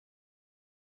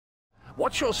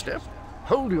Watch your step,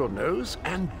 hold your nose,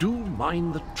 and do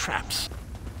mind the traps.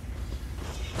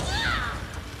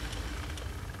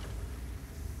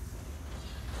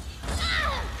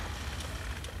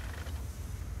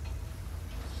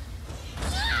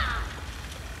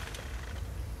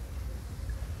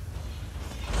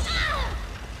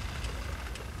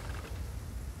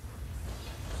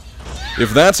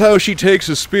 If that's how she takes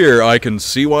a spear, I can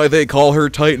see why they call her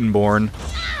Titanborn.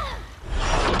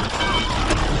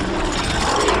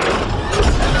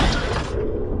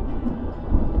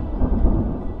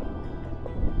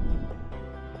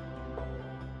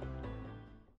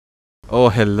 Oh,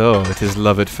 hello. It is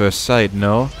love at first sight,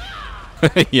 no?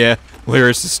 Yeah,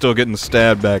 Lyris is still getting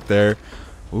stabbed back there.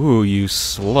 Ooh, you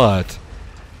slut.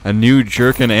 A new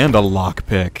jerkin and a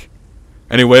lockpick.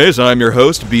 Anyways, I'm your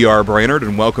host, B.R. Brainerd,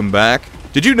 and welcome back.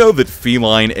 Did you know that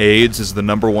feline AIDS is the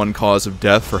 #1 cause of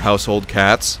death for household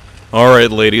cats?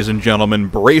 Alright, ladies and gentlemen,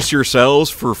 brace yourselves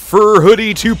for Fur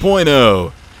Hoodie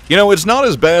 2.0. You know, it's not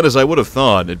as bad as I would have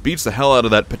thought. It beats the hell out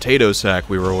of that potato sack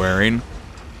we were wearing.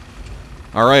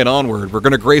 Alright, onward. We're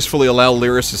gonna gracefully allow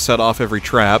Lyris to set off every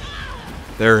trap.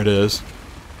 There it is.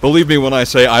 Believe me when I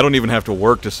say I don't even have to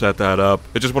work to set that up.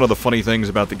 It's just one of the funny things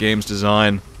about the game's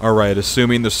design. Alright,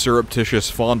 assuming the surreptitious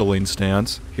fondling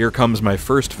stance, here comes my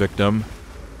first victim.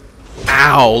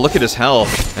 Ow, look at his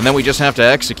health. And then we just have to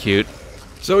execute.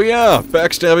 So yeah,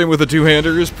 backstabbing with a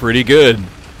two-hander is pretty good.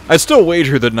 I'd still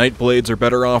wager that Nightblades are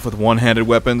better off with one-handed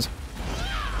weapons.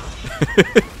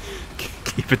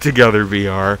 Keep it together,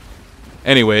 VR.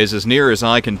 Anyways, as near as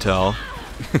I can tell,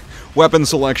 weapon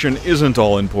selection isn't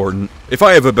all important. If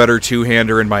I have a better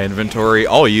two-hander in my inventory,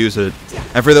 I'll use it.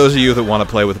 And for those of you that want to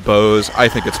play with bows, I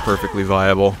think it's perfectly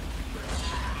viable.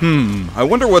 I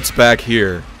wonder what's back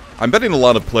here. I'm betting a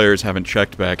lot of players haven't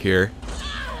checked back here.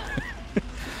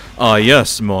 Ah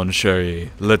yes, mon chéri.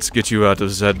 Let's get you out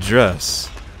of that dress.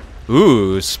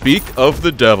 Ooh, speak of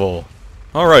the devil.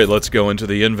 Alright, let's go into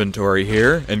the inventory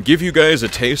here, and give you guys a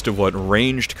taste of what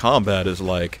ranged combat is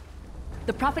like.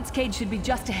 The Prophet's cage should be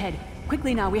just ahead.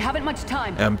 Quickly now, we haven't much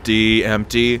time. Empty,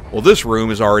 empty. Well, this room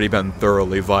has already been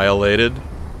thoroughly violated.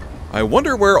 I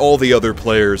wonder where all the other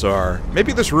players are.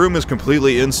 Maybe this room is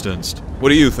completely instanced. What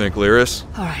do you think, Lyris?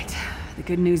 Alright, the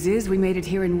good news is we made it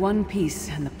here in one piece,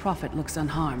 and the Prophet looks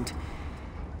unharmed.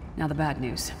 Now the bad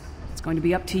news. It's going to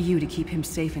be up to you to keep him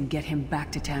safe and get him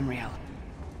back to Tamriel.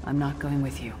 I'm not going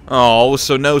with you. Oh,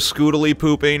 so no scootily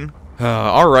pooping?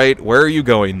 Alright, where are you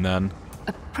going then?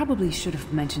 I probably should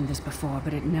have mentioned this before,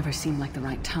 but it never seemed like the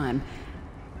right time.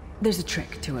 There's a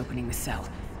trick to opening the cell.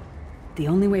 The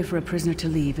only way for a prisoner to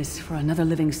leave is for another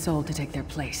living soul to take their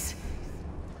place.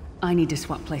 I need to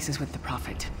swap places with the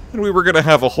Prophet. And we were gonna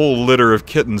have a whole litter of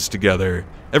kittens together.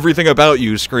 Everything about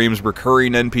you screams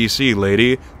recurring NPC,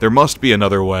 lady. There must be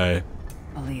another way.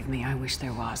 Believe me, I wish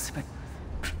there was, but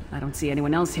I don't see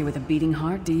anyone else here with a beating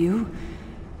heart, do you?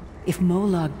 If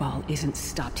Molag Bal isn't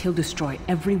stopped, he'll destroy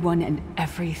everyone and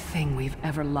everything we've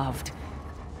ever loved.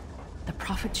 The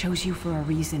Prophet chose you for a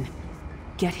reason.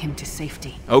 Get him to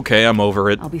safety. Okay, I'm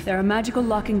over it. There are magical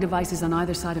locking devices on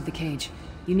either side of the cage.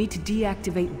 You need to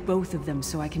deactivate both of them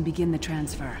so I can begin the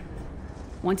transfer.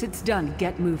 Once it's done,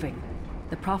 get moving.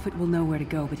 The Prophet will know where to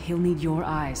go, but he'll need your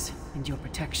eyes and your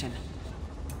protection.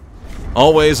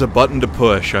 Always a button to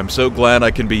push. I'm so glad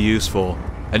I can be useful.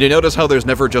 And you notice how there's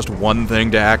never just one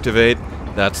thing to activate?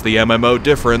 That's the MMO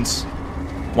difference.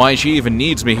 Why she even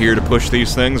needs me here to push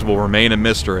these things will remain a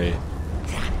mystery.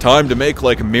 Time to make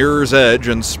like Mirror's Edge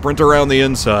and sprint around the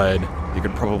inside. You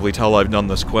can probably tell I've done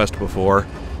this quest before.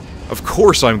 Of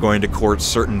course I'm going to court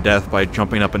certain death by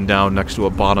jumping up and down next to a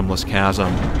bottomless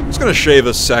chasm. It's gonna shave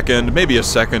a second, maybe a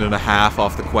second and a half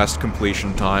off the quest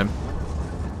completion time.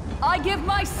 I give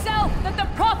myself that the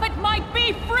Prophet might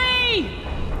be free!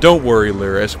 Don't worry,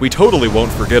 Lyris. We totally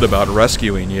won't forget about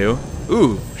rescuing you.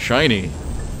 Ooh, shiny.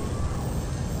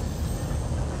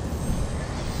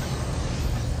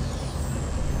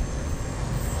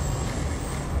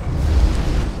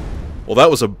 Well, that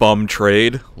was a bum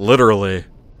trade. Literally.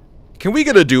 Can we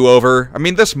get a do-over? I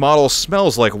mean, this model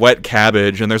smells like wet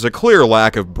cabbage, and there's a clear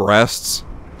lack of breasts.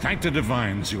 Thank the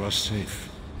divines you are safe.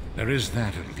 There is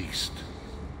that at least.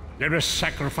 Lyris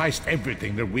sacrificed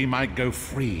everything that we might go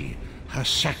free. Her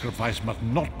sacrifice must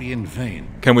not be in vain.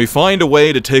 Can we find a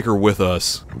way to take her with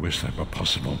us? I wish that were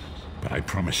possible, but I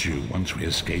promise you, once we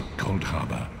escape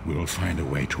Coldharbor, we will find a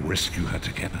way to rescue her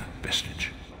together,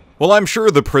 Vestige. Well, I'm sure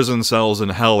the prison cells in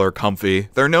hell are comfy.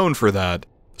 They're known for that.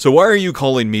 So why are you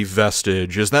calling me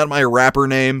Vestige? Is that my rapper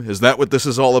name? Is that what this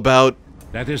is all about?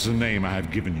 That is the name I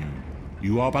have given you.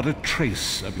 You are but a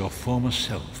trace of your former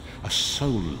self, a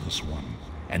soulless one,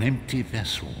 an empty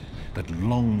vessel, that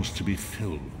longs to be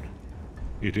filled.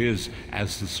 It is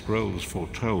as the scrolls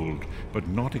foretold, but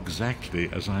not exactly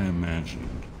as I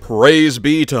imagined. Praise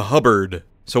be to Hubbard.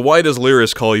 So why does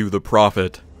Lyris call you the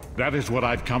Prophet? That is what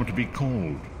I've come to be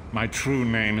called. My true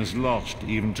name is lost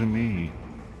even to me.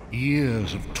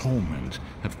 Years of torment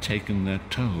have taken their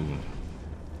toll.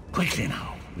 Quickly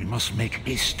now, we must make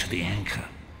haste to the anchor.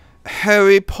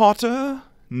 Harry Potter?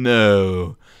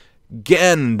 No.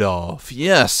 Gandalf.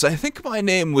 Yes, I think my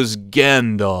name was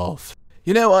Gandalf.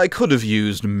 You know, I could have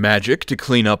used magic to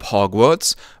clean up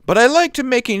Hogwarts, but I liked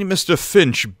making Mr.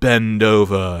 Finch bend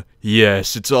over.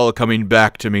 Yes, it's all coming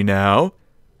back to me now.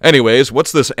 Anyways,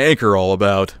 what's this anchor all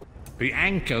about? The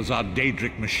anchors are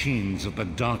Daedric machines of the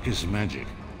darkest magic.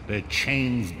 Their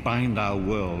chains bind our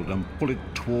world and pull it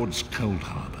towards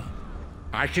Coldharbor.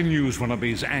 I can use one of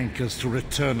these anchors to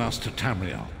return us to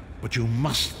Tamriel, but you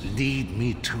must lead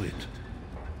me to it.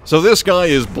 So this guy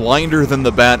is blinder than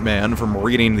the Batman from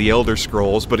reading the Elder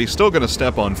Scrolls, but he's still gonna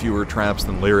step on fewer traps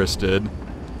than Lyris did.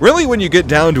 Really, when you get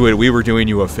down to it, we were doing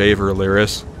you a favor,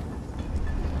 Lyris.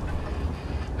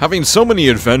 Having so many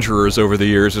adventurers over the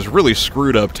years has really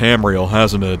screwed up Tamriel,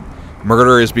 hasn't it?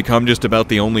 Murder has become just about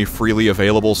the only freely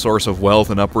available source of wealth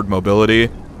and upward mobility.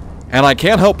 And I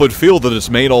can't help but feel that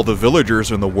it's made all the villagers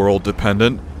in the world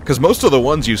dependent, because most of the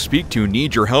ones you speak to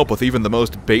need your help with even the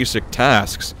most basic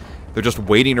tasks. They're just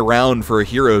waiting around for a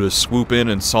hero to swoop in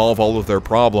and solve all of their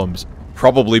problems.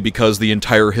 Probably because the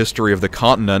entire history of the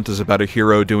continent is about a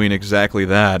hero doing exactly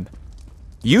that.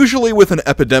 Usually with an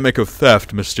epidemic of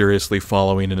theft mysteriously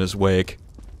following in his wake.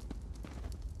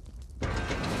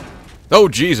 Oh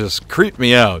Jesus, creep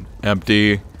me out.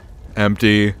 Empty.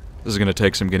 Empty. This is gonna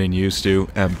take some getting used to.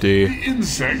 Empty. The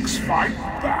insects fight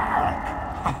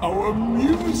back. How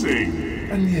amusing.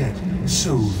 And yet,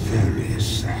 so very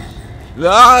sad.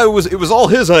 Ah, it was all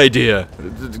his idea.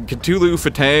 Cthulhu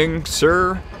Fatang,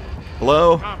 sir?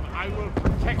 Hello?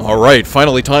 Alright,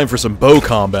 finally time for some bow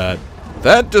combat.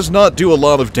 That does not do a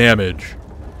lot of damage.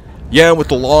 Yeah, with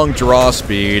the long draw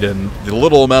speed and the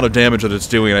little amount of damage that it's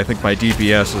doing, I think my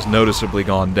DPS has noticeably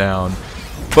gone down.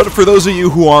 But for those of you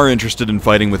who are interested in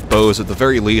fighting with bows, at the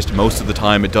very least, most of the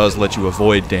time it does let you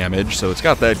avoid damage, so it's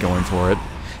got that going for it.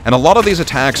 And a lot of these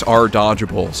attacks are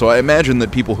dodgeable, so I imagine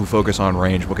that people who focus on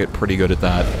range will get pretty good at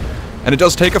that. And it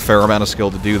does take a fair amount of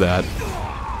skill to do that.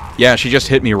 Yeah, she just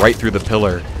hit me right through the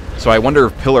pillar. So I wonder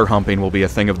if pillar humping will be a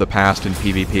thing of the past in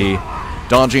PvP.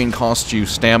 Dodging costs you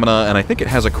stamina, and I think it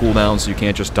has a cooldown so you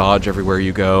can't just dodge everywhere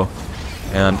you go.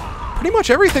 And pretty much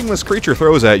everything this creature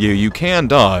throws at you, you can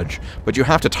dodge, but you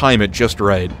have to time it just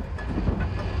right.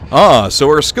 Ah, so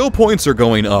our skill points are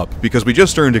going up, because we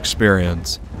just earned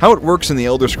experience. How it works in the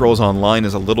Elder Scrolls Online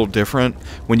is a little different.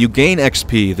 When you gain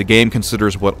XP, the game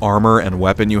considers what armor and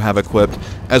weapon you have equipped,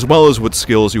 as well as what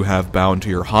skills you have bound to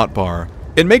your hotbar.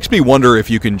 It makes me wonder if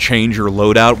you can change your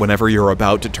loadout whenever you're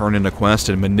about to turn in a quest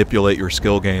and manipulate your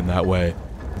skill gain that way.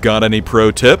 Got any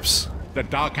pro tips? The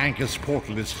Dark Anchor's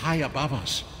portal is high above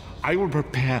us. I will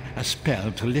prepare a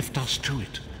spell to lift us to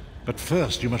it. But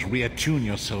first you must reattune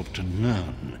yourself to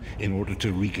Nirn in order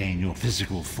to regain your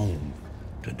physical form.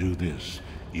 To do this,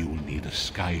 you will need a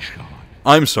sky shard.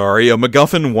 I'm sorry, a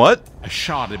MacGuffin what? A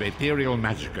shard of ethereal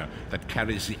magicka that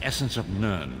carries the essence of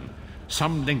Nirn.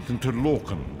 Some link them to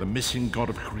Lorcan, the missing god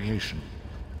of creation.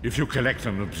 If you collect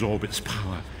and absorb its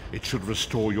power, it should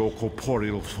restore your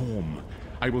corporeal form.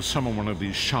 I will summon one of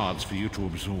these shards for you to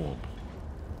absorb.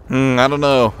 I don't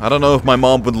know. I don't know if my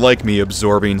mom would like me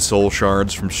absorbing soul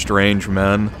shards from strange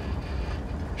men.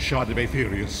 Shard of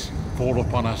Aetherius, fall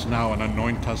upon us now and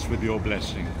anoint us with your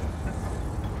blessing.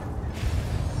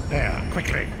 There,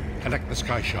 quickly, collect the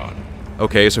sky shard.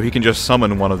 Okay, so he can just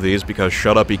summon one of these because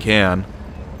shut up he can.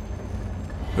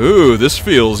 Ooh, this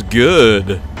feels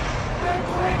good.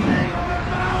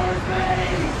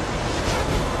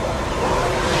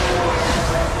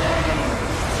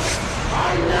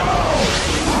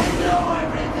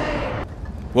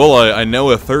 Well, I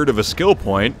know a third of a skill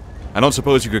point. I don't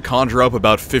suppose you could conjure up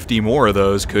about 50 more of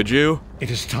those, could you? It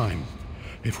is time.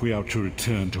 If we are to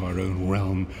return to our own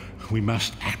realm, we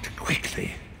must act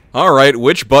quickly. Alright,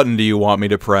 which button do you want me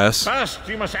to press? First,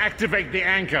 you must activate the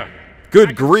anchor.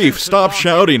 Good grief, stop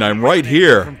shouting, I'm right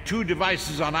here. From 2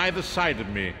 devices on either side of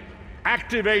me.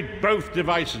 Activate both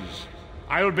devices.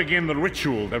 I will begin the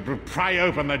ritual that will pry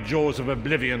open the jaws of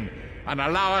oblivion and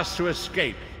allow us to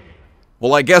escape.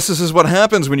 Well, I guess this is what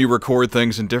happens when you record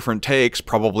things in different takes,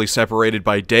 probably separated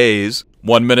by days.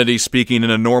 1 minute he's speaking in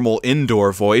a normal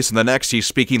indoor voice, and the next he's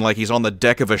speaking like he's on the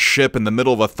deck of a ship in the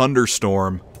middle of a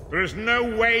thunderstorm. There is no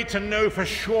way to know for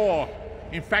sure.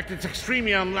 In fact, it's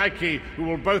extremely unlikely we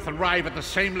will both arrive at the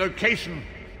same location.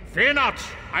 Fear not,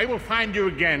 I will find you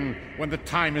again when the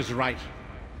time is right.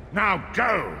 Now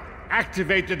go!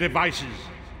 Activate the devices.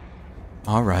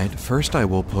 Alright, first I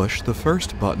will push the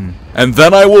first button. And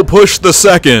then I will push the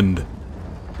second!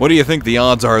 What do you think the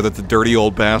odds are that the dirty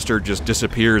old bastard just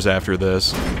disappears after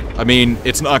this? I mean,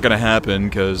 it's not gonna happen,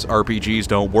 because RPGs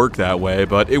don't work that way,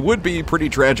 but it would be pretty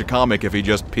tragicomic if he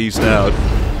just peaced out.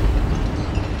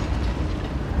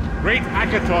 Great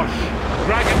Akatosh,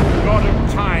 dragon god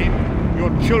of time, your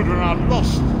children are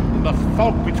lost in the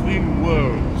fog between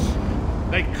worlds.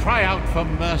 They cry out for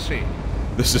mercy.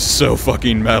 This is so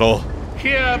fucking metal.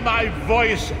 Hear my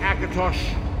voice,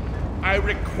 Akatosh. I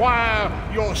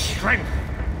require your strength.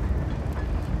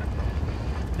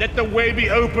 Let the way be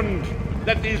opened.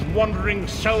 Let these wandering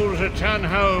souls return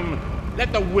home.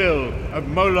 Let the will of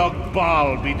Molag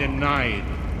Bal be denied.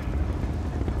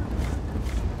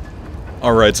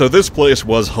 Alright, so this place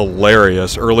was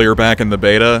hilarious. Earlier back in the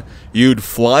beta, you'd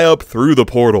fly up through the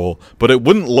portal, but it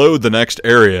wouldn't load the next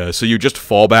area, so you just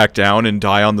fall back down and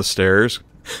die on the stairs.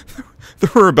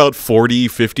 There were about 40,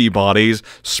 50 bodies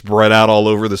spread out all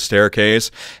over the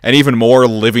staircase, and even more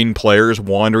living players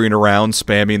wandering around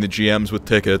spamming the GMs with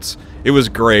tickets. It was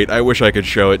great. I wish I could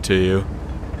show it to you.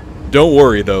 Don't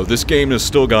worry though, this game has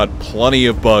still got plenty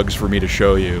of bugs for me to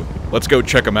show you. Let's go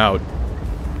check them out.